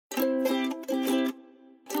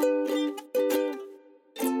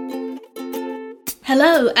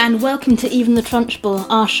Hello and welcome to Even the Trunchbull,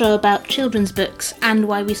 our show about children's books and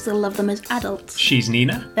why we still love them as adults. She's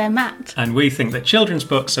Nina. They're Matt. And we think that children's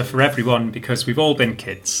books are for everyone because we've all been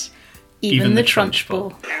kids. Even the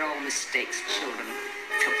Trunchbull. They're all mistakes, children.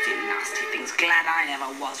 Filthy, nasty things. Glad I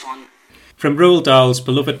never was one. From Roald Dahl's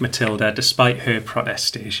beloved Matilda, despite her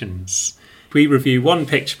protestations. We review one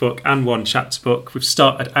picture book and one chapter book. We've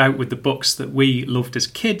started out with the books that we loved as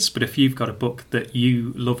kids, but if you've got a book that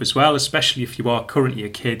you love as well, especially if you are currently a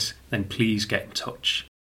kid, then please get in touch.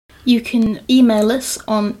 You can email us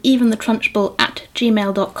on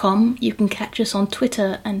eventhetrunchbull@gmail.com. You can catch us on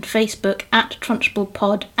Twitter and Facebook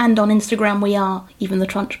 @TrunchbullPod, and on Instagram we are Even the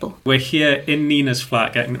Trunchbull. We're here in Nina's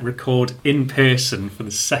flat getting to record in person for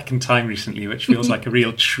the second time recently, which feels like a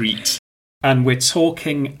real treat. And we're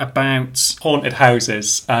talking about haunted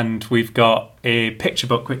houses, and we've got a picture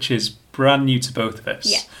book which is brand new to both of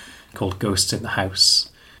us, called Ghosts in the House.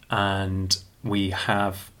 And we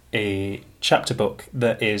have a chapter book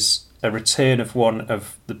that is a return of one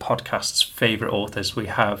of the podcast's favourite authors. We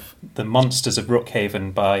have The Monsters of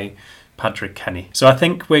Rookhaven by Padraig Kenny. So I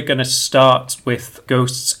think we're going to start with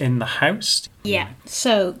Ghosts in the House. Yeah,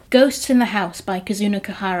 so Ghosts in the House by Kazuno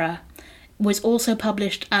Kohara was also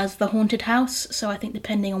published as The Haunted House, so I think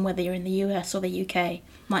depending on whether you're in the US or the UK,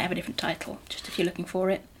 might have a different title, just if you're looking for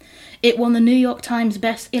it. It won the New York Times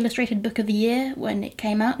Best Illustrated Book of the Year when it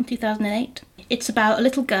came out in 2008. It's about a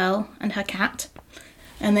little girl and her cat,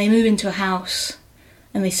 and they move into a house,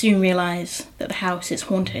 and they soon realise that the house is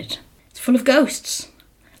haunted. It's full of ghosts.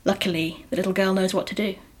 Luckily, the little girl knows what to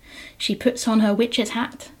do. She puts on her witch's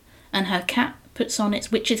hat, and her cat puts on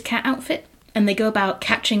its witch's cat outfit, and they go about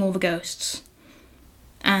catching all the ghosts.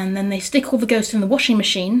 And then they stick all the ghosts in the washing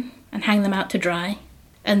machine and hang them out to dry.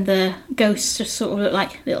 And the ghosts just sort of look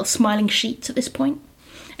like little smiling sheets at this point.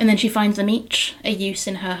 And then she finds them each a use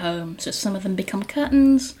in her home. So some of them become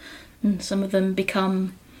curtains, and some of them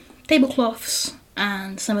become tablecloths,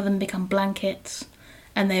 and some of them become blankets.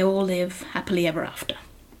 And they all live happily ever after.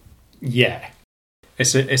 Yeah.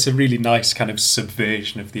 It's a really nice kind of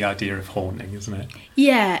subversion of the idea of haunting, isn't it?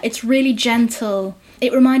 Yeah, it's really gentle.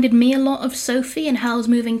 It reminded me a lot of Sophie in Howl's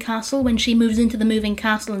Moving Castle when she moves into the moving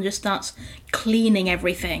castle and just starts cleaning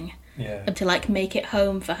everything. Yeah. And to make it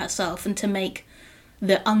home for herself and to make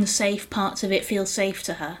the unsafe parts of it feel safe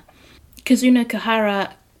to her. Kazuno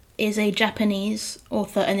Kohara is a Japanese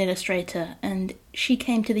author and illustrator, and she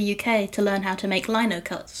came to the UK to learn how to make lino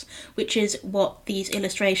cuts, which is what these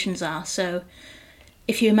illustrations are. So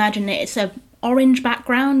if you imagine it, it's a orange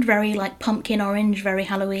background, very pumpkin orange, very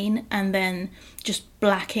Halloween, and then just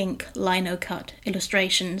black ink lino cut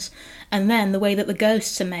illustrations. And then the way that the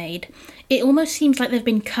ghosts are made, it almost seems like they've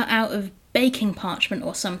been cut out of baking parchment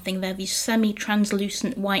or something. They're these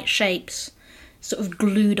semi-translucent white shapes sort of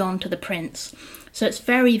glued onto the prints. So it's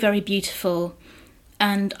very, very beautiful.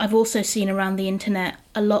 And I've also seen around the internet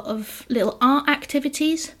a lot of little art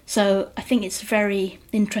activities. So I think it's a very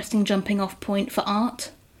interesting jumping off point for art,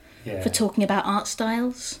 for talking about art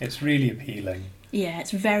styles. It's really appealing. Yeah, it's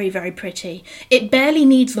very, very pretty. It barely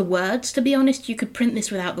needs the words, to be honest. You could print this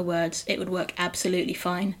without the words. It would work absolutely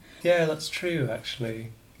fine. Yeah, that's true,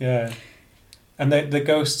 actually. Yeah. And the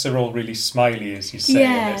ghosts are all really smiley, as you say.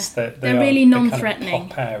 Yeah, they're really non-threatening. They kind of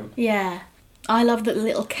pop out. Yeah. I love that the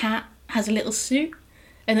little cat has a little suit.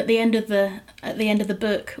 And at the end of the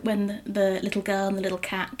book, when the little girl and the little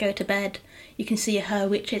cat go to bed, you can see her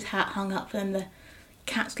witch's hat hung up and the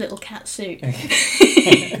cat's little cat suit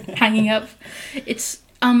hanging up. It's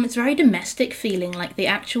very domestic feeling. Like the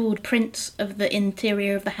actual prints of the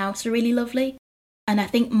interior of the house are really lovely. And I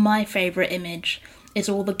think my favourite image is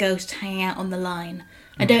all the ghosts hanging out on the line.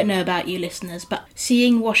 I don't know about you listeners, but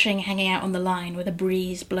seeing washing hanging out on the line with a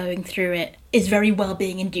breeze blowing through it is very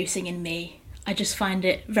well-being inducing in me. I just find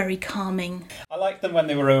it very calming. I liked them when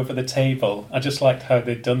they were over the table. I just liked how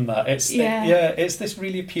they'd done that. It's this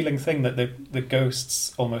really appealing thing that the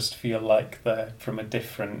ghosts almost feel like they're from a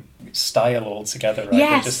different style altogether, right?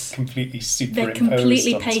 Yes. They're just completely superimposed. They're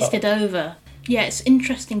completely on pasted top. over. Yeah, it's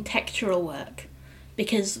interesting textural work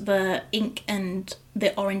because the ink and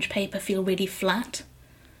the orange paper feel really flat,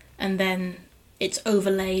 and then it's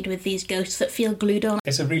overlaid with these ghosts that feel glued on.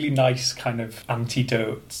 It's a really nice kind of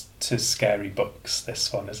antidote to scary books,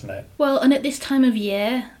 this one, isn't it? Well, and at this time of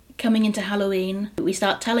year, coming into Halloween, we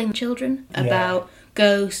start telling children about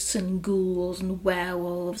ghosts and ghouls and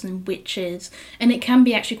werewolves and witches, and it can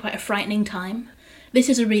be actually quite a frightening time. This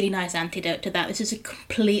is a really nice antidote to that. This is a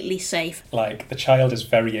completely safe. Like, the child is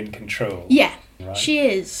very in control. Yeah, right? She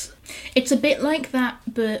is. It's a bit like that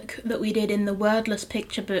book that we did in the Wordless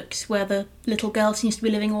picture books where the little girl seems to be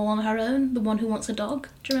living all on her own, the one who wants a dog.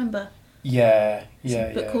 Do you remember? Yeah, It's yeah,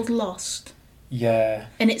 a book yeah. called Lost. Yeah,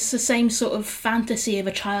 And it's the same sort of fantasy of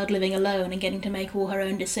a child living alone and getting to make all her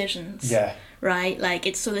own decisions. yeah. Right? Like,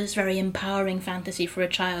 it's sort of this very empowering fantasy for a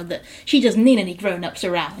child that she doesn't need any grown-ups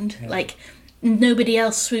around. Yeah. Like, nobody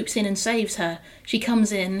else swoops in and saves her. She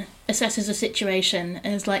comes in, assesses the situation,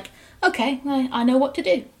 and is like, okay, I know what to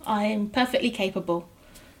do. I am perfectly capable.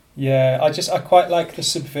 Yeah, I quite like the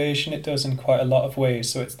subversion it does in quite a lot of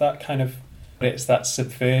ways. So it's that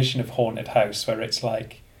subversion of Haunted House where it's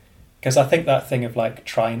like, because I think that thing of like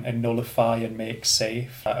trying to nullify and make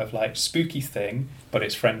safe out of like spooky thing, but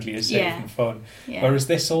it's friendly and safe Yeah. and fun. Yeah. Whereas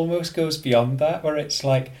this almost goes beyond that, where it's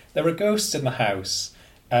like there are ghosts in the house,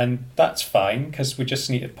 and that's fine because we just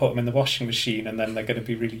need to put them in the washing machine, and then they're going to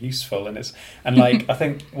be really useful. And like I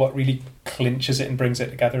think what really clinches it and brings it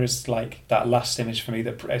together is like that last image for me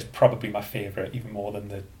that is probably my favourite, even more than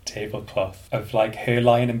the tablecloth, of like her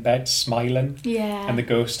lying in bed smiling, Yeah. and the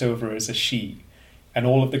ghost over her is a sheet, and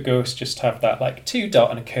all of the ghosts just have that like 2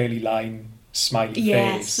 dot and a curly line smiley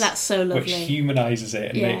Yes, face, that's so lovely. which humanises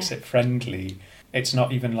it and Yeah. makes it friendly. It's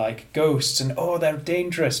not even like ghosts and oh they're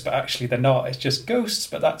dangerous, but actually they're not. It's just ghosts,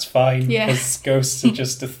 but that's fine Yeah. because ghosts are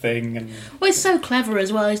just a thing. And Well, it's so clever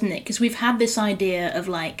as well, isn't it? Because we've had this idea of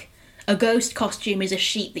like a ghost costume is a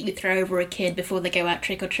sheet that you throw over a kid before they go out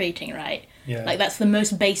trick or treating, right? yeah, Like that's the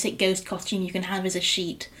most basic ghost costume you can have is a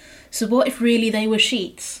sheet. So what if really they were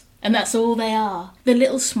sheets and that's all they are? The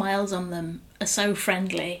little smiles on them are so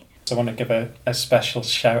friendly. So I want to give a special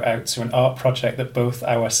shout out to an art project that both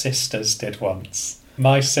our sisters did once.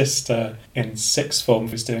 My sister in sixth form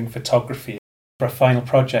was doing photography. For a final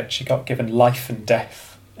project, she got given life and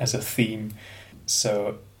death as a theme.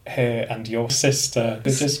 So her and your sister, they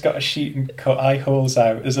just got a sheet and cut eye holes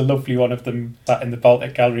out. There's a lovely one of them sat in the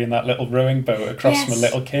Baltic Gallery in that little rowing boat across from a Yes.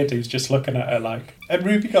 little kid who's just looking at her like... And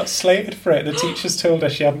Ruby got slated for it. The teachers told her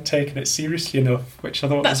she hadn't taken it seriously enough, which I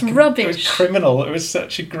thought That's was rubbish. It was criminal. It was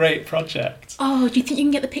such a great project. Oh, do you think you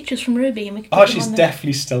can get the pictures from Ruby and we could Oh, put them she's on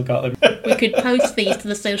definitely still got them. We could post these to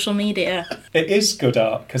the social media. It is good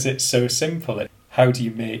art because it's so simple. How do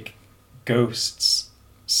you make ghosts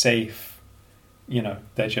safe? You know,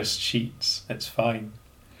 they're just sheets. It's fine.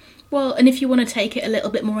 Well, and if you want to take it a little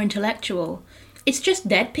bit more intellectual, it's just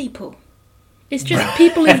dead people. It's just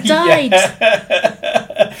people who've died.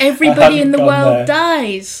 Everybody in the gone world there.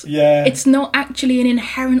 dies. Yeah. It's not actually an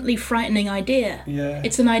inherently frightening idea. Yeah.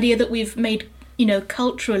 It's an idea that we've made,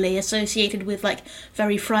 culturally associated with, like,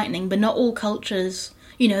 very frightening, but not all cultures.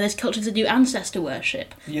 There's cultures that do ancestor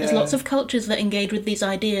worship. There's Yeah. lots of cultures that engage with these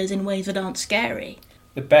ideas in ways that aren't scary.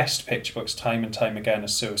 The best picture books, time and time again, are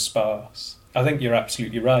so sparse. I think you're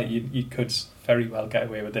absolutely right. You could very well get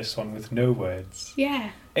away with this one with no words. Yeah.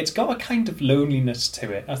 It's got a kind of loneliness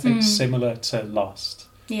to it, I think, similar to Lost.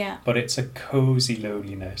 Yeah. But it's a cosy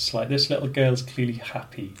loneliness. Like, this little girl's clearly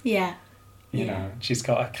happy. Yeah. You Yeah. know, she's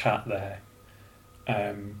got a cat there.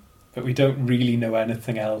 But we don't really know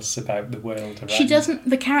anything else about the world around.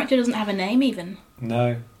 The character doesn't have a name even.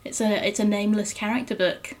 No. It's a nameless character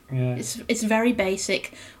book. Yeah. It's very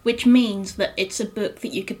basic, which means that it's a book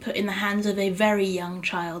that you could put in the hands of a very young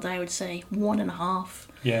child, I would say 1.5,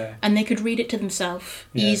 Yeah. and they could read it to themselves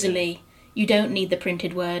Yeah. easily. You don't need the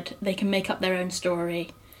printed word. They can make up their own story.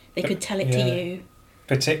 They could tell it yeah. to you.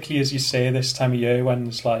 Particularly as you say this time of year when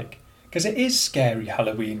there's like... Because it is scary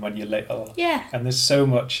Halloween when you're little. Yeah. And there's so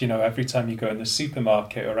much, every time you go in the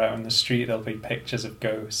supermarket or out on the street, there'll be pictures of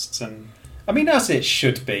ghosts. And I mean, as it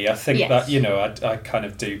should be. I think Yes. that, I kind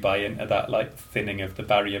of do buy into that, like, thinning of the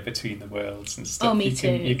barrier between the worlds and stuff. Oh, me You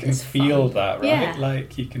can, too. you can It's feel fun. that, right? Yeah.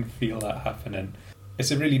 Like, you can feel that happening.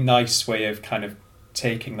 It's a really nice way of kind of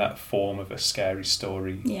taking that form of a scary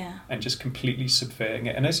story Yeah. and just completely subverting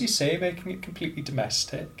it. And as you say, making it completely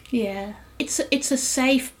domestic. Yeah. It's a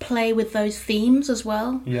safe play with those themes as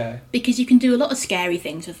well, Yeah, because you can do a lot of scary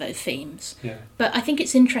things with those themes. yeah. But I think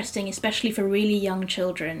it's interesting, especially for really young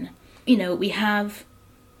children. We have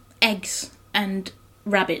eggs and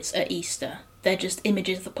rabbits at Easter. They're just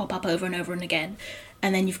images that pop up over and over and again.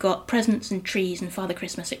 And then you've got presents and trees and Father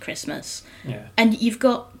Christmas at Christmas. Yeah. And you've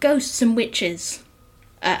got ghosts and witches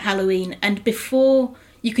at Halloween. And before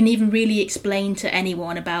you can even really explain to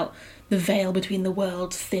anyone about the veil between the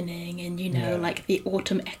worlds thinning and, Yeah. like the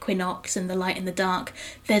autumn equinox and the light and the dark,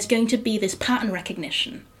 there's going to be this pattern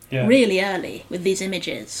recognition Yeah. really early with these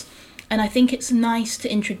images. And I think it's nice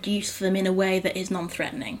to introduce them in a way that is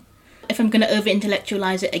non-threatening. If I'm going to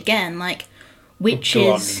over-intellectualise it again, like, witches...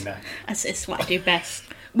 Go on, Nina. That's what I do best.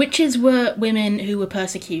 Witches were women who were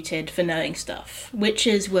persecuted for knowing stuff.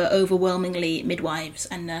 Witches were overwhelmingly midwives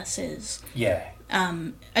and nurses. Yeah.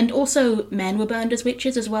 And also men were burned as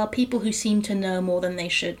witches as well, people who seemed to know more than they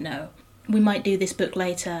should know. We might do this book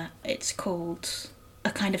later. It's called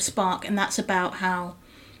A Kind of Spark, and that's about how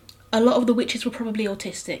a lot of the witches were probably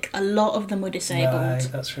autistic. A lot of them were disabled. Right,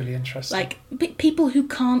 that's really interesting. Like, people who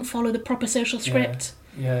can't follow the proper social script.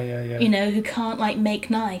 Yeah. You know, who can't, like, make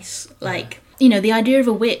nice. Like, you know, the idea of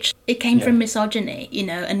a witch, it came from misogyny, you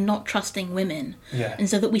know, and not trusting women. Yeah. And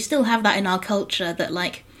so that we still have that in our culture, that,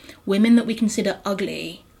 like, women that we consider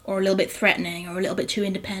ugly or a little bit threatening or a little bit too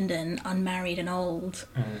independent, unmarried and old,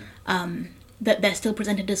 that they're still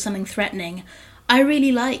presented as something threatening. I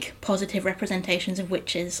really like positive representations of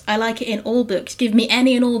witches. I like it in all books. Give me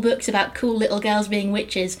any and all books about cool little girls being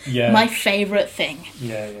witches. Yeah. My favourite thing.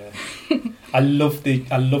 Yeah. I love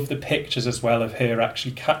the pictures as well of her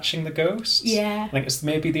actually catching the ghosts. Yeah. I think it's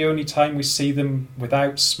maybe the only time we see them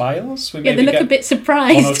without smiles. We Yeah, maybe they look get a bit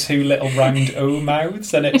surprised. one or two little round O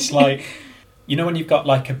mouths, and it's like, you know when you've got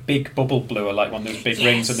like a big bubble blower, like one of those big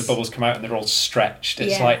rings, and the bubbles come out and they're all stretched.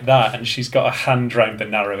 It's like that, and she's got a hand round the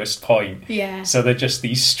narrowest point. Yeah. So they're just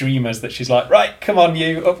these streamers that she's like, right, come on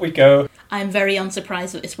you, up we go. I'm very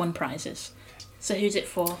unsurprised that this won prizes. So who's it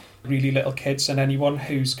for? Really little kids and anyone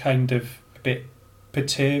who's kind of a bit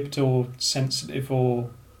perturbed or sensitive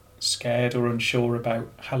or scared or unsure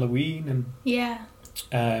about Halloween Yeah.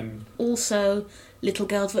 and Also, little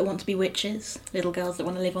girls that want to be witches, little girls that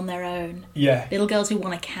want to live on their own, yeah. little girls who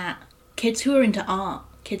want a cat, kids who are into art,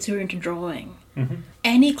 kids who are into drawing. Mm-hmm.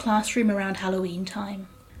 Any classroom around Halloween time,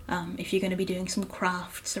 if you're going to be doing some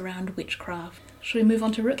crafts around witchcraft. Shall we move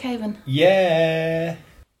on to Rookhaven? Yeah.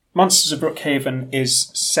 Monsters of Rookhaven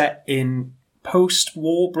is set in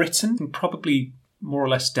post-war Britain, and probably more or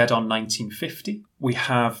less dead on 1950. We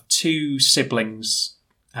have two siblings,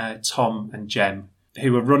 Tom and Jem,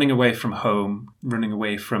 who are running away from home, running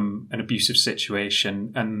away from an abusive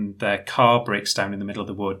situation, and their car breaks down in the middle of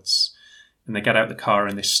the woods. And they get out the car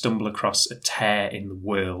and they stumble across a tear in the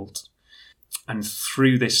world. And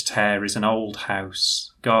through this tear is an old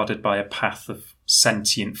house, guarded by a path of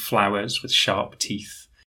sentient flowers with sharp teeth.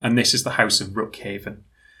 And this is the House of Rookhaven,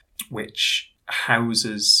 which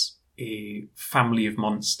houses a family of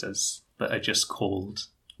monsters that are just called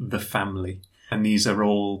the Family. And these are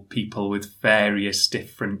all people with various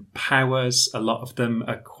different powers. A lot of them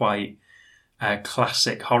are quite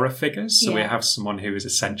classic horror figures. So we have someone who is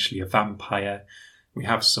essentially a vampire. We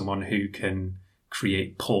have someone who can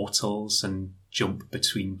create portals and jump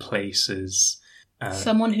between places.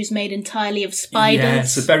 Someone who's made entirely of spiders. Yeah,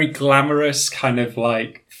 it's a very glamorous kind of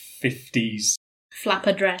like 50s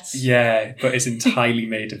flapper dress. Yeah, but it's entirely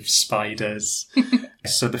made of spiders.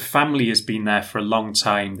 So the family has been there for a long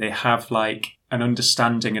time. They have like an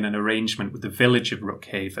understanding and an arrangement with the village of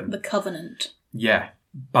Rookhaven. The Covenant. Yeah,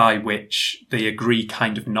 by which they agree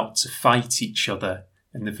kind of not to fight each other,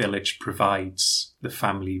 and the village provides the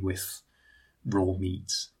family with raw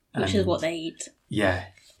meat. Which is what they eat. Yeah.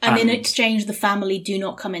 And in exchange, the family do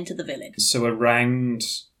not come into the village. So around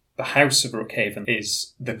the House of Rookhaven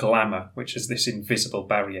is the glamour, which is this invisible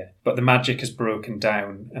barrier. But the magic has broken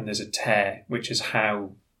down and there's a tear, which is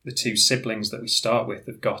how the two siblings that we start with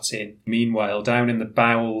have got in. Meanwhile, down in the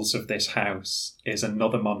bowels of this house is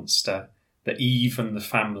another monster that even the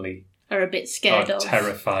family are a bit scared are of.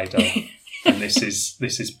 terrified of. And this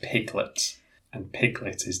is Piglet. And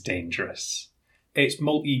Piglet is dangerous. It's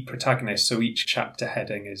multi-protagonist, so each chapter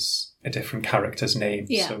heading is a different character's name.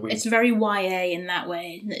 Yeah, so it's very YA in that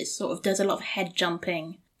way. It sort of does a lot of head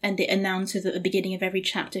jumping, and it announces at the beginning of every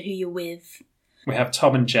chapter who you're with. We have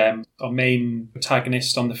Tom and Jem. Our main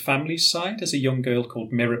protagonist on the family side is a young girl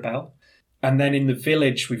called Mirabelle. And then in the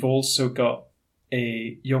village, we've also got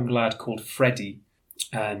a young lad called Freddie,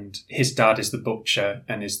 and his dad is the butcher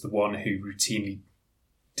and is the one who routinely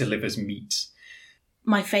delivers meat.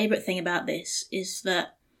 My favourite thing about this is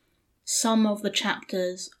that some of the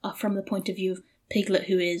chapters are from the point of view of Piglet,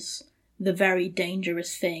 who is the very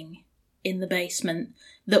dangerous thing in the basement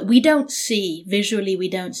that we don't see. Visually, we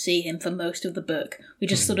don't see him for most of the book. We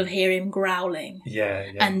just sort of hear him growling.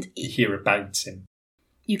 Yeah. And you hear about him.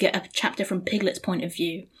 You get a chapter from Piglet's point of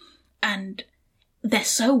view, and they're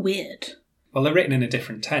so weird. Well, they're written in a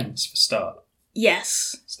different tense for start.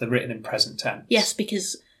 Yes. So they're written in present tense. Yes,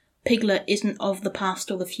 because Piglet isn't of the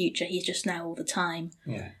past or the future. He's just now all the time.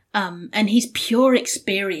 Yeah. And he's pure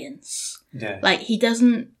experience. Yeah. Like, he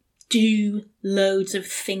doesn't do loads of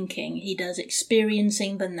thinking. He does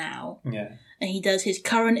experiencing the now. Yeah. And he does his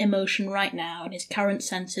current emotion right now and his current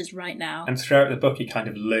senses right now. And throughout the book, he kind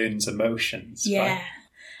of learns emotions. Yeah. Right?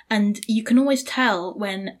 And you can always tell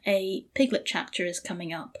when a Piglet chapter is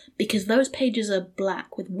coming up because those pages are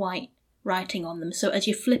black with white writing on them. So as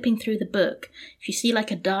you're flipping through the book, if you see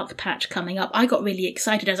like a dark patch coming up, I got really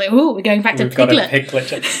excited. I was like, oh, we're going back to Piglet. Got a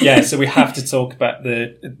Piglet. Yeah, so we have to talk about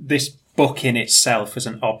this book in itself as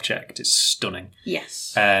an object is stunning.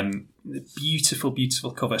 Yes. Beautiful,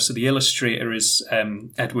 beautiful cover. So the illustrator is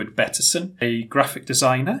Edward Betterson, a graphic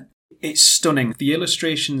designer. It's stunning. The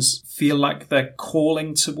illustrations feel like they're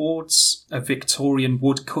calling towards a Victorian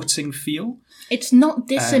woodcutting feel. It's not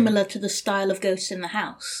dissimilar to the style of Ghosts in the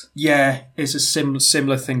House. Yeah, it's a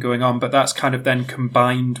similar thing going on, but that's kind of then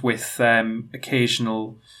combined with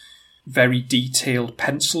occasional very detailed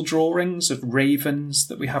pencil drawings of ravens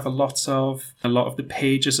that we have a lot of. A lot of the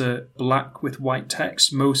pages are black with white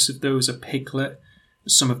text. Most of those are Piglet.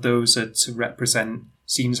 Some of those are to represent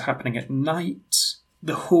scenes happening at night.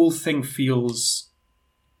 The whole thing feels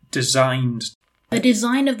designed. The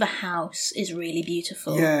design of the house is really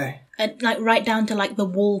beautiful. Yeah. And like right down to like the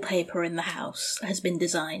wallpaper in the house has been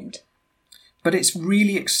designed. But it's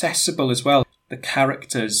really accessible as well. The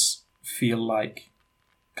characters feel like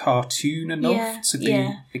cartoon enough to be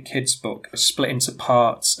a kid's book. Split into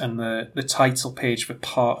parts, and the title page for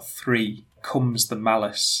part 3 comes the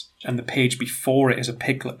malice, and the page before it is a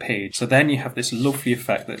Piglet page. So then you have this lovely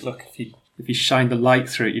effect that, look, if you shine the light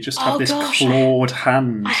through it, you just have clawed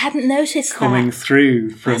hand. I hadn't noticed coming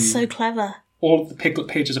through from. That's so clever. All of the Piglet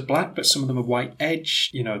pages are black, but some of them are white edge.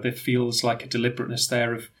 You know, there feels like a deliberateness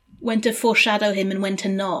there of when to foreshadow him and when to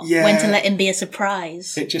not. Yeah. When to let him be a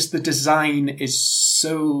surprise. It just, the design is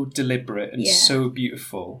so deliberate and so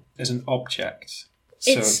beautiful as an object.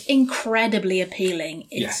 It's incredibly appealing.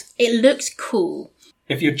 It looks cool.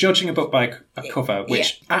 If you're judging a book by a cover,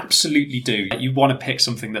 which absolutely do, you want to pick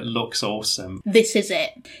something that looks awesome. This is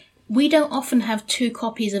it. We don't often have 2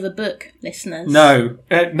 copies of a book, listeners. No,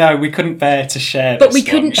 we couldn't bear to share But we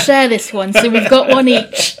couldn't share this one, so we've got one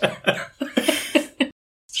each.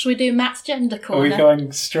 Should we do Matt's Gender Corner? Are we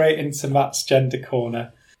going straight into Matt's Gender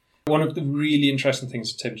Corner? One of the really interesting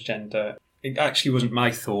things with Tim's gender, it actually wasn't my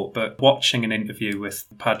thought, but watching an interview with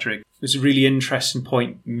Padraig, there's a really interesting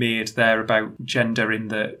point made there about gender in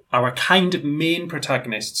that our kind of main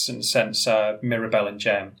protagonists, in a sense, are Mirabelle and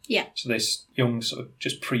Jem. Yeah. So this young sort of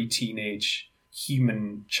just pre-teenage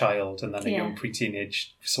human child, and then a young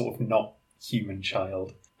pre-teenage sort of not human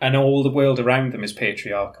child. And all the world around them is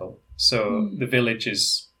patriarchal. So the village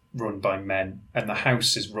is run by men, and the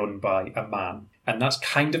house is run by a man. And that's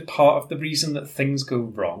kind of part of the reason that things go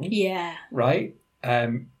wrong. Yeah. Right?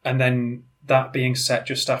 And then that being set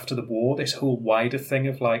just after the war, this whole wider thing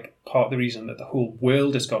of like, part of the reason that the whole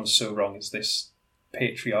world has gone so wrong is this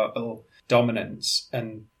patriarchal dominance.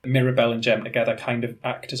 And Mirabelle and Jem together kind of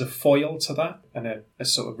act as a foil to that, and a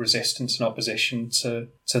sort of resistance and opposition to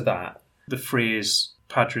that. The phrase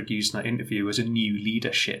Padraig used in that interview was a new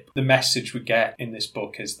leadership. The message we get in this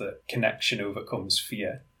book is that connection overcomes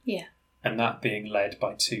fear. Yeah. And that being led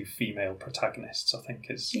by 2 female protagonists, I think,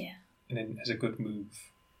 is a good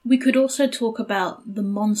move. We could also talk about the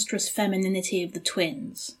monstrous femininity of the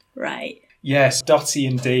twins, right? Yes, Dottie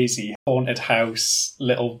and Daisy, haunted house,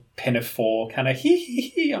 little pinafore, kind of I'm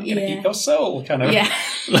going to eat your soul, kind of. Yeah.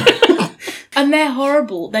 And they're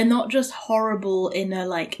horrible. They're not just horrible in a,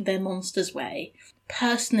 like, they're monsters way.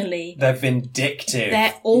 Personally, they're vindictive.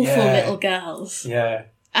 They're awful little girls. Yeah.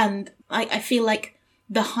 And I feel like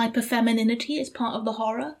the hyper-femininity is part of the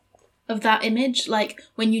horror of that image. Like,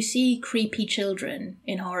 when you see creepy children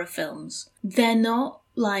in horror films, they're not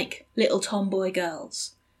like little tomboy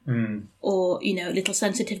girls. Or, you know, little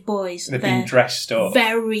sensitive boys. They're being dressed up.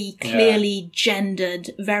 Very clearly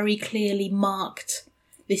gendered, very clearly marked.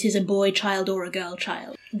 This is a boy child or a girl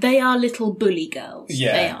child. They are little bully girls.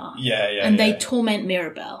 Yeah. They are. Yeah. And they torment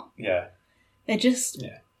Mirabelle. Yeah. They're just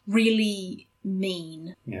really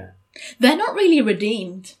mean. Yeah. They're not really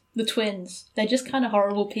redeemed, the twins. They're just kind of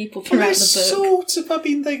horrible people throughout the book. Sort of, I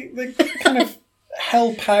mean, they kind of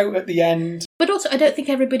help out at the end. But also, I don't think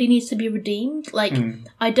everybody needs to be redeemed. Like,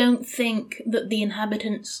 I don't think that the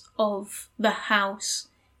inhabitants of the house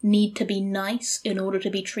need to be nice in order to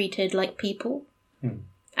be treated like people.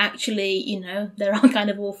 Actually, you know, there are kind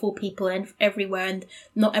of awful people everywhere, and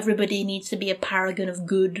not everybody needs to be a paragon of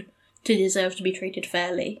good to deserve to be treated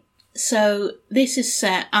fairly. So this is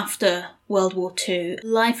set after World War II.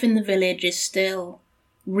 Life in the village is still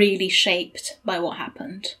really shaped by what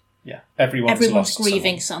happened. Yeah, everyone's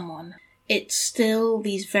grieving someone. It's still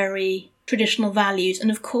these very traditional values, and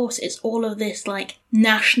of course it's all of this like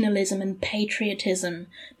nationalism and patriotism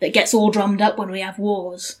that gets all drummed up when we have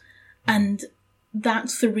wars. And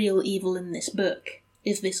that's the real evil in this book,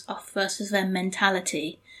 is this us versus them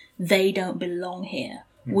mentality. They don't belong here.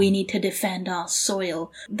 We need to defend our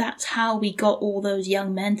soil. That's how we got all those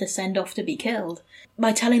young men to send off to be killed.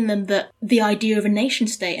 By telling them that the idea of a nation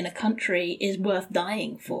state in a country is worth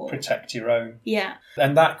dying for. Protect your own. Yeah.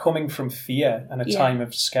 And that coming from fear and a Yeah. time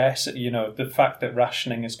of scarcity, the fact that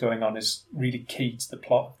rationing is going on is really key to the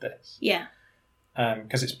plot of this. Yeah.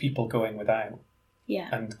 Because it's people going without Yeah.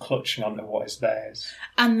 and clutching onto what is theirs.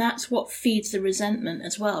 And that's what feeds the resentment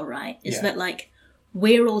as well, right? Is Yeah. that, like,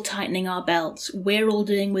 we're all tightening our belts, we're all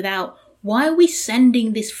doing without. Why are we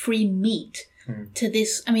sending this free meat to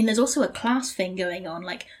this? I mean, there's also a class thing going on.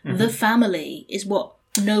 Like, the family is what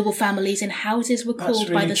noble families in houses were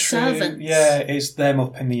called by the servants. Yeah, it's them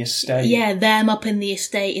up in the estate. Yeah, them up in the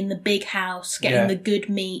estate, in the big house, getting Yeah. the good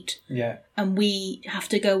meat, Yeah. and we have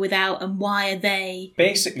to go without, and why are they?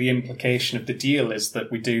 Basically, implication of the deal is that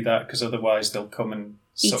we do that because otherwise they'll come and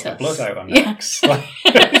suck Eat the us. blood out on Yeah. us.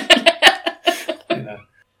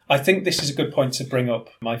 I think this is a good point to bring up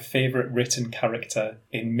my favourite written character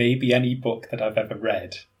in maybe any book that I've ever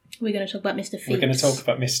read. We're going to talk about Mr. Phoebes. We're going to talk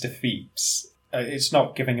about Mr. Phoebes. It's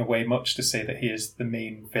not giving away much to say that he is the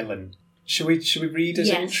main villain. Should we read his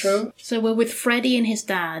intro? So we're with Freddie and his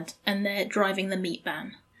dad, and they're driving the meat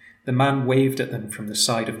van. The man waved at them from the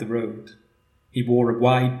side of the road. He wore a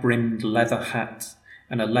wide-brimmed leather hat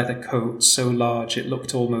and a leather coat so large it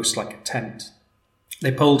looked almost like a tent.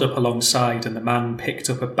 They pulled up alongside and the man picked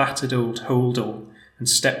up a battered old holdall and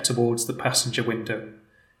stepped towards the passenger window.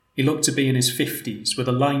 He looked to be in his 50s with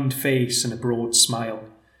a lined face and a broad smile.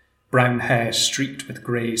 Brown hair streaked with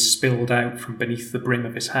grey spilled out from beneath the brim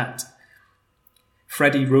of his hat.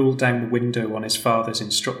 Freddie rolled down the window on his father's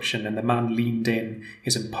instruction and the man leaned in,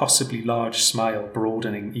 his impossibly large smile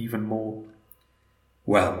broadening even more.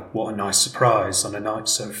 "Well, what a nice surprise on a night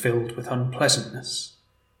so filled with unpleasantness."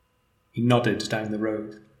 He nodded down the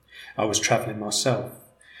road. "I was travelling myself.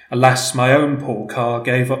 Alas, my own poor car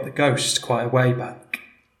gave up the ghost quite a way back."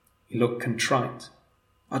 He looked contrite.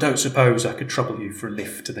 "I don't suppose I could trouble you for a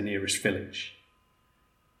lift to the nearest village."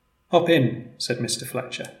 "Hop in," said Mr.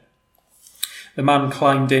 Fletcher. The man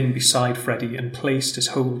climbed in beside Freddie and placed his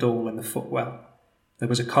holdall in the footwell. There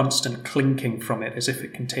was a constant clinking from it as if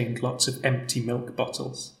it contained lots of empty milk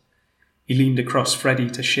bottles. He leaned across Freddie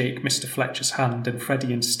to shake Mr. Fletcher's hand, and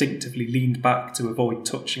Freddie instinctively leaned back to avoid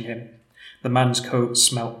touching him. The man's coat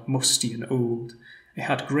smelt musty and old. It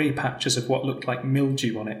had grey patches of what looked like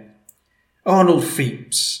mildew on it. "Arnold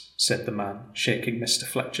Phoebes," said the man, shaking Mr.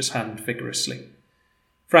 Fletcher's hand vigorously.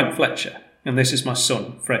 "Frank Fletcher, and this is my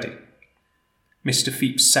son, Freddie." Mr.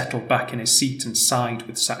 Phoebes settled back in his seat and sighed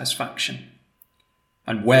with satisfaction.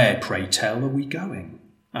 "And where, pray tell, are we going?"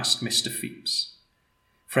 asked Mr. Phoebes.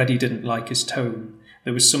 Freddie didn't like his tone.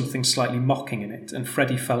 There was something slightly mocking in it, and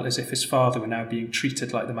Freddie felt as if his father were now being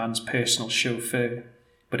treated like the man's personal chauffeur,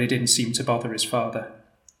 but it didn't seem to bother his father.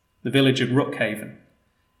 "The village of Rookhaven."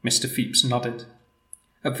 Mr. Phoebes nodded.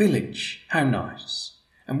 "A village? How nice.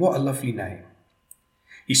 And what a lovely name."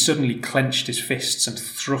 He suddenly clenched his fists and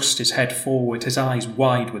thrust his head forward, his eyes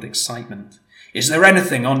wide with excitement. "Is there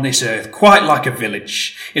anything on this earth quite like a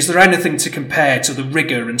village? Is there anything to compare to the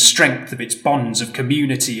rigour and strength of its bonds of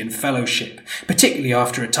community and fellowship, particularly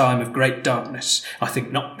after a time of great darkness? I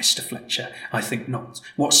think not, Mr. Fletcher, I think not.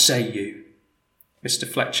 What say you?" Mr.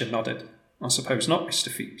 Fletcher nodded. "I suppose not, Mr.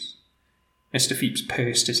 Phoebes." Mr. Phoebes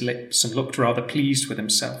pursed his lips and looked rather pleased with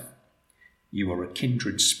himself. "You are a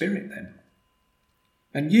kindred spirit, then.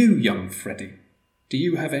 And you, young Freddie, do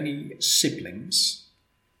you have any siblings?"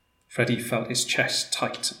 Freddie felt his chest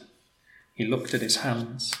tighten. He looked at his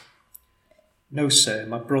hands. "No, sir,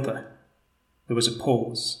 my brother." There was a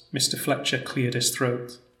pause. Mr. Fletcher cleared his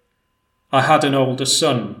throat. "I had an older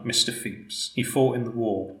son, Mr. Phoebes. He fought in the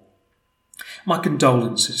war." "My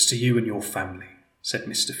condolences to you and your family," said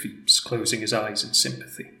Mr. Phoebes, closing his eyes in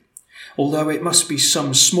sympathy. "Although it must be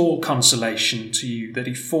some small consolation to you that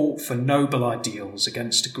he fought for noble ideals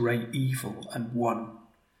against a great evil and won."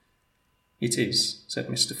 "It is," said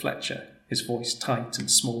Mr. Fletcher, his voice tight and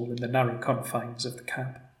small in the narrow confines of the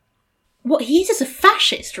cab. What, he's just a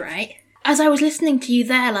fascist, right? As I was listening to you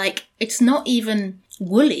there, like, it's not even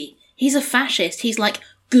woolly. He's a fascist. He's like,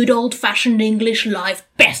 good old-fashioned English life,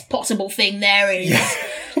 best possible thing there is. Yeah.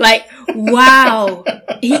 Like, wow.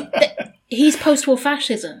 He's post-war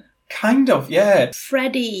fascism. Kind of, yeah.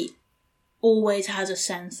 Freddie always has a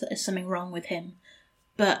sense that there's something wrong with him,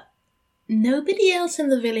 but nobody else in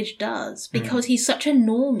the village does, because he's such a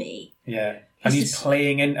normie. Yeah. And he's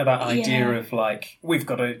playing into that idea of, like, we've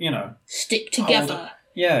got to, stick together.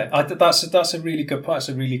 Yeah, that's a really good point. It's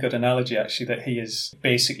a really good analogy, actually, that he is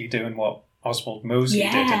basically doing what Oswald Mosley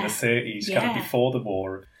did in the 30s, kind of before the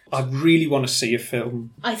war. I really want to see a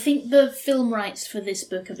film. I think the film rights for this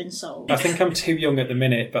book have been sold. I think I'm too young at the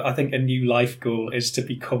minute, but I think a new life goal is to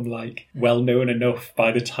become like well known enough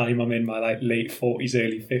by the time I'm in my like late 40s,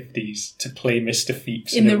 early 50s to play Mr.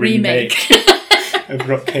 Pheeps in the remake of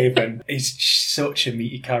Rookhaven. He's such a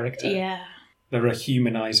meaty character. Yeah. There are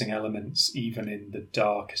humanising elements even in the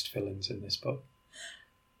darkest villains in this book.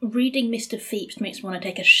 Reading Mr. Pheeps makes me want to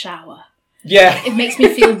take a shower. Yeah. It makes me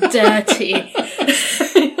feel dirty.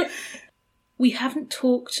 We haven't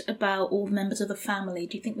talked about all the members of the family.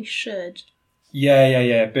 Do you think we should?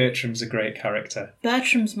 Yeah. Bertram's a great character.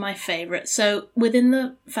 Bertram's my favourite. So within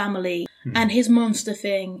the family, and his monster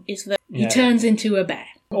thing is that he turns into a bear.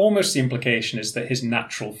 Almost the implication is that his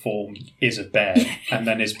natural form is a bear, and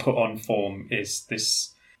then his put-on form is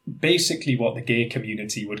this, basically what the gay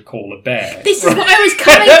community would call a bear. This is what I was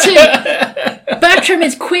coming to. Bertram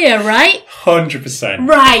is queer, right? 100%.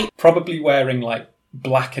 Right. Probably wearing like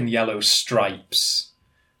black and yellow stripes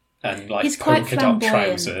and like He's quite polka dot flamboyant.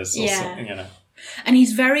 trousers or something, you know. And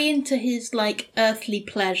he's very into his like earthly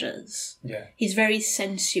pleasures. Yeah. He's very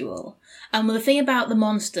sensual. And the thing about the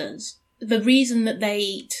monsters, the reason that they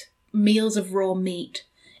eat meals of raw meat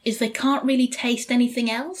is they can't really taste anything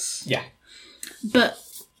else. Yeah. But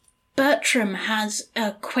Bertram has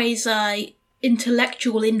a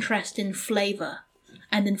quasi-intellectual interest in flavour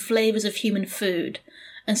and in flavours of human food.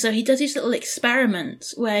 And so he does these little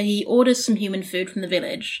experiments where he orders some human food from the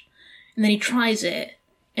village and then he tries it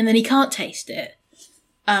and then he can't taste it.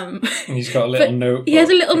 And he's got a little notebook. He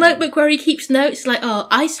has a little notebook where he keeps notes like, oh,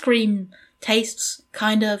 ice cream tastes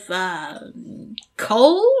kind of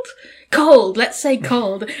cold, let's say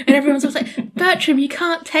cold. And everyone's always like, Bertram, you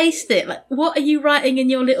can't taste it. Like, what are you writing in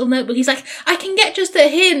your little notebook? He's like, I can get just a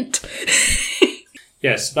hint.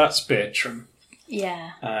 Yes, that's Bertram.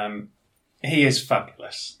 Yeah. He is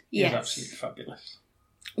fabulous. Yes. He's absolutely fabulous.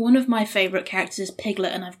 One of my favourite characters is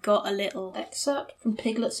Piglet, and I've got a little excerpt from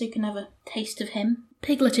Piglet so you can have a taste of him.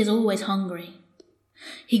 Piglet is always hungry.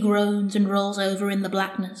 He groans and rolls over in the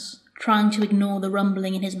blackness, trying to ignore the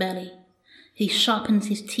rumbling in his belly. He sharpens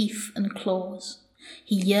his teeth and claws.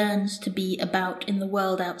 He yearns to be about in the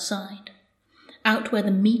world outside, out where the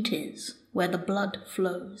meat is, where the blood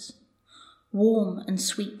flows. Warm and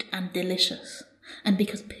sweet and delicious. And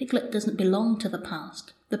because Piglet doesn't belong to the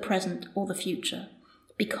past, the present, or the future,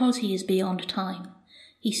 because he is beyond time,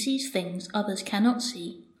 he sees things others cannot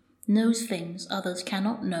see, knows things others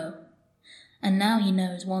cannot know. And now he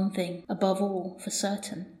knows one thing above all for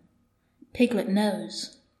certain. Piglet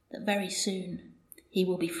knows that very soon he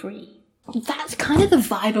will be free. That's kind of the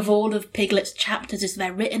vibe of all of Piglet's chapters, is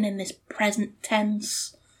they're written in this present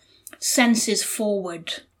tense, senses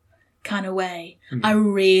forward kind of way. I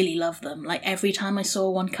really love them. Like every time I saw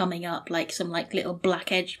one coming up, like some like little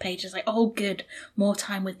black edged pages, like, oh good, more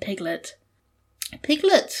time with Piglet.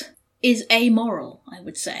 Piglet is amoral, I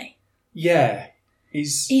would say. Yeah.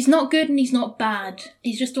 He's not good and he's not bad.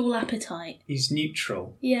 He's just all appetite. He's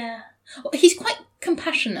neutral. Yeah. He's quite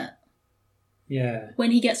compassionate. Yeah. When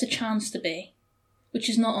he gets a chance to be. Which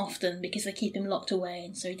is not often because they keep him locked away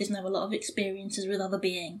and so he doesn't have a lot of experiences with other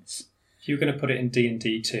beings. If you were going to put it in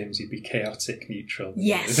D&D terms, you'd be chaotic neutral.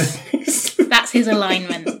 Yes. That's his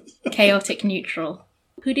alignment. Chaotic neutral.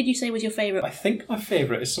 Who did you say was your favourite? I think my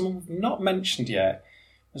favourite is someone we've not mentioned yet.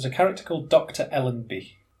 There's a character called Dr.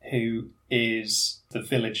 Ellenby, who is the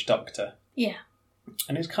village doctor. Yeah.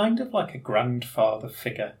 And is kind of like a grandfather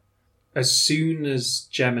figure. As soon as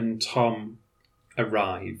Jem and Tom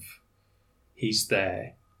arrive, he's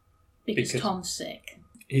there. Because Tom's sick.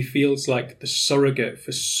 He feels like the surrogate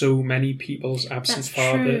for so many people's absent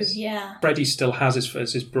fathers. True, yeah. Freddie still has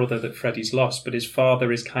his brother that Freddie's lost, but his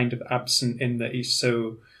father is kind of absent in that he's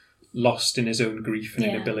so lost in his own grief and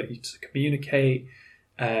inability to communicate.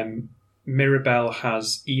 Mirabelle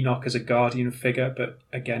has Enoch as a guardian figure, but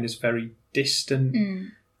again is very distant.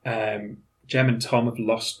 Jem and Tom have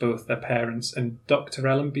lost both their parents, and Dr.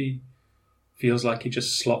 Ellenby feels like he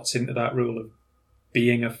just slots into that role of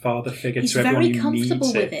being a father figure to everyone who needs it. He's very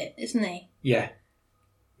comfortable with it, isn't he? Yeah.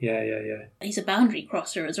 He's a boundary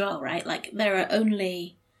crosser as well, right? Like, there are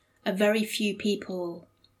only a very few people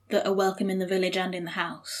that are welcome in the village and in the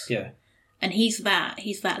house. Yeah. And he's that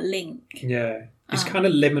link. Yeah. He's kind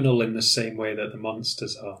of liminal in the same way that the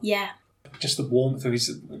monsters are. Yeah. Just the warmth of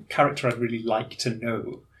his character I'd really like to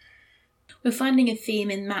know. We're finding a theme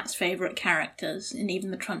in Matt's favourite characters, in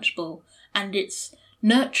even the Trunchbull, and it's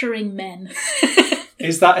nurturing men.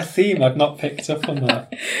 Is that a theme? I've not picked up on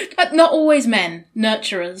that. Not always men,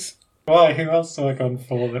 nurturers. Why? Who else have I gone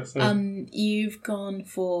for? You've gone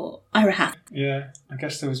for Ira Hath. Yeah, I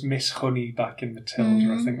guess there was Miss Honey back in Matilda.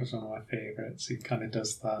 Mm. I think was one of my favourites. He kind of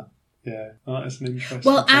does that. Yeah, well, that is an interesting.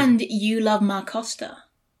 Well, thing. and you love Mark Costa.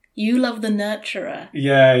 You love the nurturer.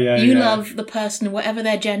 Yeah. You love the person, whatever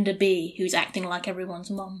their gender be, who's acting like everyone's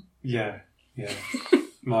mum. Yeah.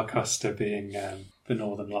 Mark Costa being the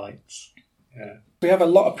Northern Lights. Yeah. We have a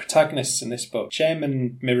lot of protagonists in this book. Jem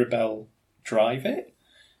and Mirabelle drive it,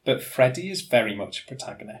 but Freddie is very much a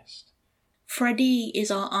protagonist. Freddie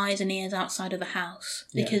is our eyes and ears outside of the house,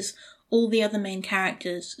 because all the other main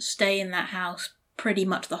characters stay in that house pretty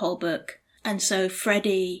much the whole book. And so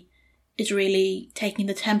Freddie is really taking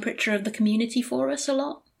the temperature of the community for us a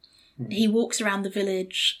lot. He walks around the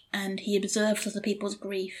village and he observes other people's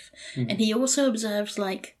grief. And he also observes,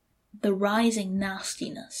 like, the rising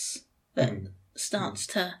nastiness that starts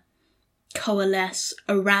to coalesce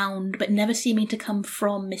around, but never seeming to come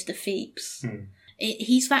from Mr. Pheeps.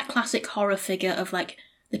 He's that classic horror figure of, like,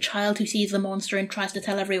 the child who sees the monster and tries to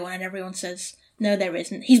tell everyone, and everyone says, no, there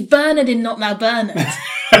isn't. He's Bernard in Not Now Bernard.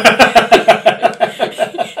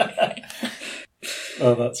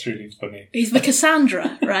 Oh, that's really funny. He's the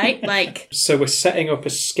Cassandra, right? Like, so we're setting up a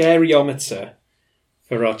scariometer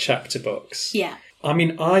for our chapter books. yeah. I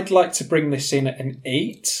mean, I'd like to bring this in at an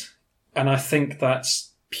 8, and I think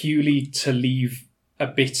that's purely to leave a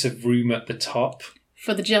bit of room at the top.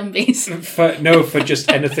 For the Jumbies. For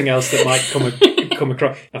just anything else that might come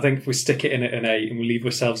across. I think if we stick it in at an 8 and we leave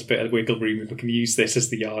ourselves a bit of wiggle room, we can use this as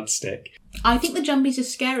the yardstick. I think the Jumbies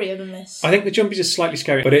is scarier than this. I think the Jumbies is slightly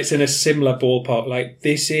scary, but it's in a similar ballpark. Like,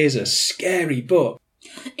 this is a scary book.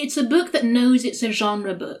 It's a book that knows it's a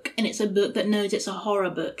genre book, and it's a book that knows it's a horror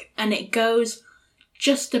book, and it goes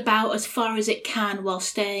just about as far as it can while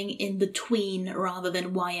staying in the tween rather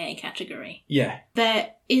than YA category. Yeah.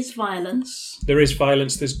 There is violence. There is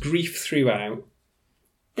violence. There's grief throughout.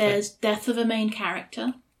 There's death of a main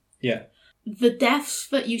character. Yeah. The deaths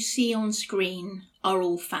that you see on screen are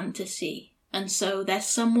all fantasy, and so they're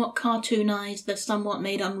somewhat cartoonized, they're somewhat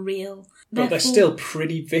made unreal. But they're still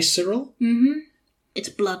pretty visceral. Mm-hmm. It's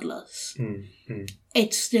bloodless.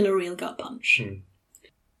 It's still a real gut punch.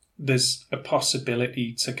 There's a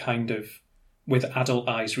possibility to kind of, with adult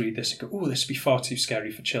eyes, read this and go, oh, this would be far too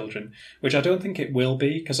scary for children, which I don't think it will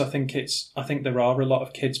be, because I think there are a lot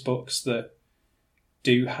of kids' books that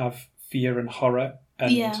do have fear and horror,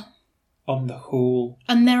 and on the whole,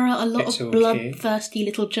 and there are a lot of okay. bloodthirsty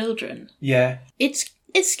little children. Yeah. It's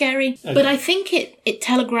scary, but I think it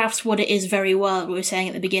telegraphs what it is very well. We were saying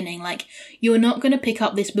at the beginning, like, you're not going to pick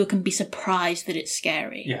up this book and be surprised that it's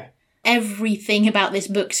scary. Yeah. Everything about this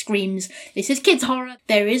book screams, this is kids' horror.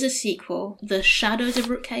 There is a sequel, The Shadows of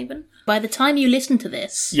Rookhaven. By the time you listen to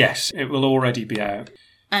this... Yes, it will already be out.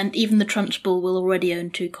 And even the Trunchbull will already own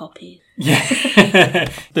 2 copies. Yeah.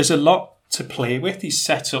 There's a lot to play with. He's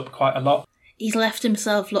set up quite a lot. He's left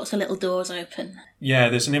himself lots of little doors open. Yeah,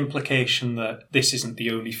 there's an implication that this isn't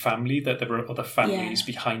the only family, that there are other families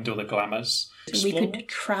behind other glamours. So we could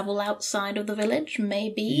travel outside of the village,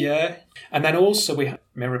 maybe. Yeah. And then also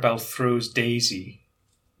Mirabelle throws Daisy,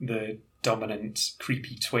 the dominant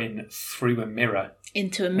creepy twin, through a mirror.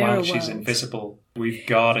 Into a mirror world. While she's invisible. We've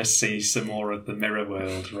got to see some more of the mirror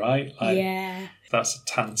world, right? Yeah. That's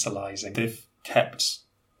tantalising. They've kept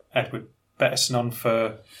Edward Bettison on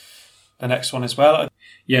for the next one as well.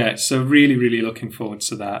 Yeah, so really, really looking forward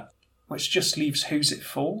to that. Which just leaves who's it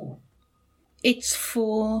for? It's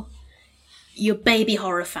for your baby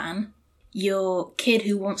horror fan, your kid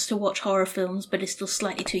who wants to watch horror films but is still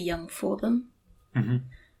slightly too young for them. Mm-hmm.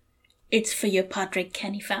 It's for your Padraig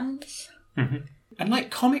Kenny fans. Mm-hmm. And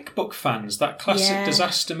like comic book fans, that classic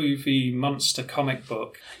disaster movie monster comic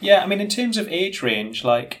book. Yeah, I mean, in terms of age range,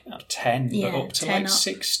 like 10, but up to like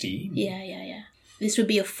 16. Yeah. This would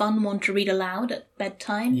be a fun one to read aloud at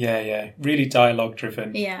bedtime. Yeah. Really dialogue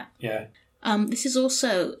driven. Yeah. Yeah. This is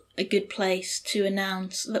also a good place to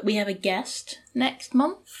announce that we have a guest next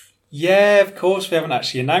month. Yeah, of course. We haven't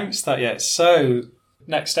actually announced that yet. So,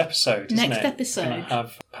 next episode, isn't it? Next episode. We're going to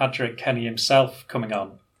have Padraig Kenny himself coming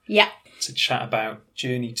on. Yeah. To chat about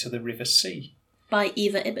Journey to the River Sea. By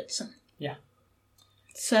Eva Ibbotson. Yeah.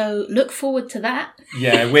 So, look forward to that.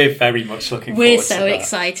 Yeah, we're very much looking forward to that. We're so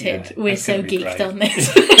excited. Yeah, we're so geeked great. on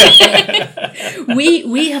this.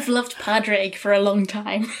 we have loved Padraig for a long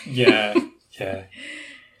time. Yeah.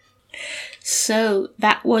 So,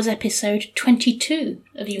 that was episode 22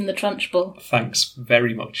 of Even the Trunchbull. Thanks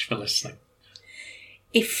very much for listening.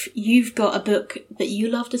 If you've got a book that you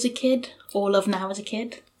loved as a kid, or love now as a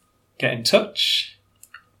kid, get in touch.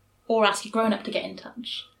 or ask your grown-up to get in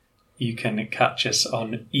touch. You can catch us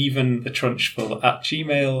on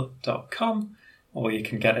eventhethrunchbull@gmail.com, or you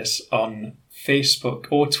can get us on Facebook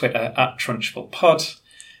or Twitter @TrunchbullPod,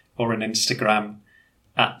 or on Instagram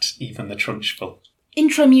 @eventhethrunchbull.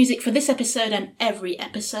 Intro music for this episode and every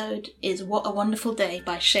episode is What a Wonderful Day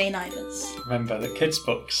by Shane Ivers. Remember that kids'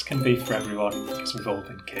 books can be for everyone because we've all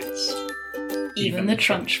been kids. Even the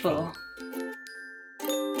Trunchbull.